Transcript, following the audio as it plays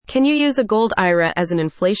Can you use a gold IRA as an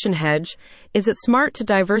inflation hedge? Is it smart to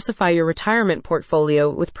diversify your retirement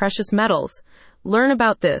portfolio with precious metals? Learn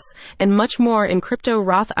about this and much more in Crypto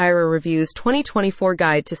Roth IRA Review's 2024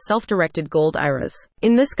 Guide to Self-Directed Gold IRAs.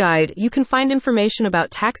 In this guide, you can find information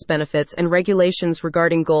about tax benefits and regulations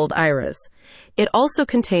regarding gold IRAs. It also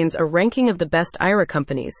contains a ranking of the best IRA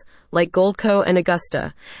companies, like Goldco and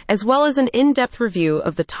Augusta, as well as an in-depth review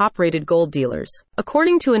of the top-rated gold dealers.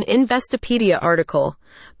 According to an Investopedia article,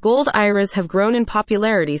 gold IRAs have grown in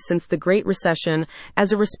popularity since the Great Recession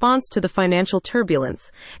as a response to the financial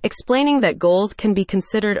turbulence, explaining that gold can be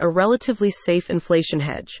considered a relatively safe inflation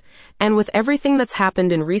hedge. And with everything that's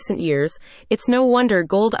happened in recent years, it's no wonder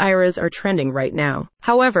gold IRAs are trending right now.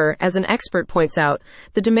 However, as an expert points out,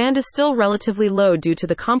 the demand is still relatively low due to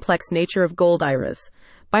the complex nature of gold IRAs.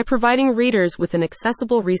 By providing readers with an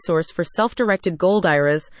accessible resource for self-directed gold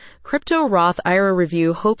IRAs, Crypto Roth IRA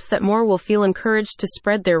Review hopes that more will feel encouraged to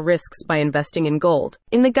spread their risks by investing in gold.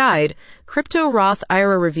 In the guide, Crypto Roth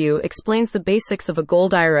IRA Review explains the basics of a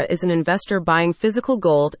gold IRA is an investor buying physical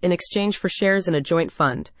gold in exchange for shares in a joint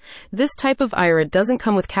fund. This type of IRA doesn't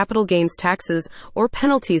come with capital gains taxes or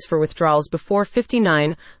penalties for withdrawals before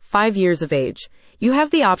 59, 5 years of age. You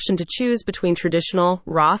have the option to choose between traditional,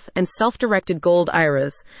 Roth, and self-directed gold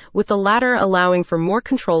IRAs, with the latter allowing for more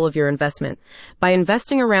control of your investment. By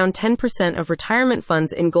investing around 10% of retirement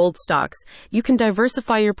funds in gold stocks, you can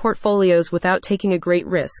diversify your portfolios without taking a great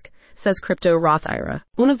risk, says Crypto Roth IRA.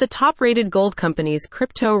 One of the top-rated gold companies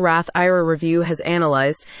Crypto Roth IRA Review has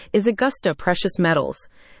analyzed is Augusta Precious Metals.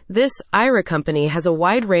 This IRA company has a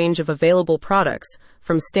wide range of available products,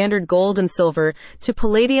 from standard gold and silver to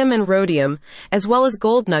palladium and rhodium, as well as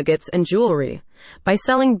gold nuggets and jewelry. By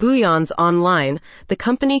selling bullions online, the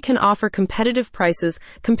company can offer competitive prices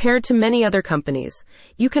compared to many other companies.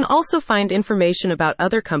 You can also find information about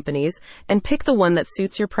other companies and pick the one that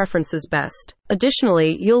suits your preferences best.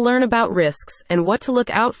 Additionally, you'll learn about risks and what to look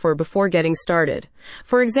out for before getting started.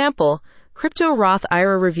 For example, Crypto Roth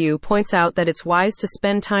IRA Review points out that it's wise to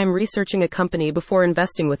spend time researching a company before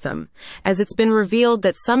investing with them, as it's been revealed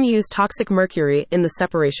that some use toxic mercury in the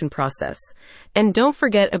separation process. And don't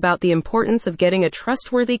forget about the importance of getting a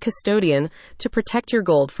trustworthy custodian to protect your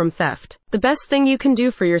gold from theft. The best thing you can do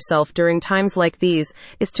for yourself during times like these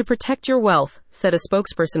is to protect your wealth, said a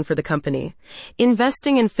spokesperson for the company.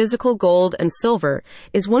 Investing in physical gold and silver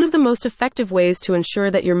is one of the most effective ways to ensure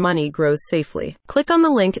that your money grows safely. Click on the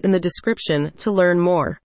link in the description to learn more.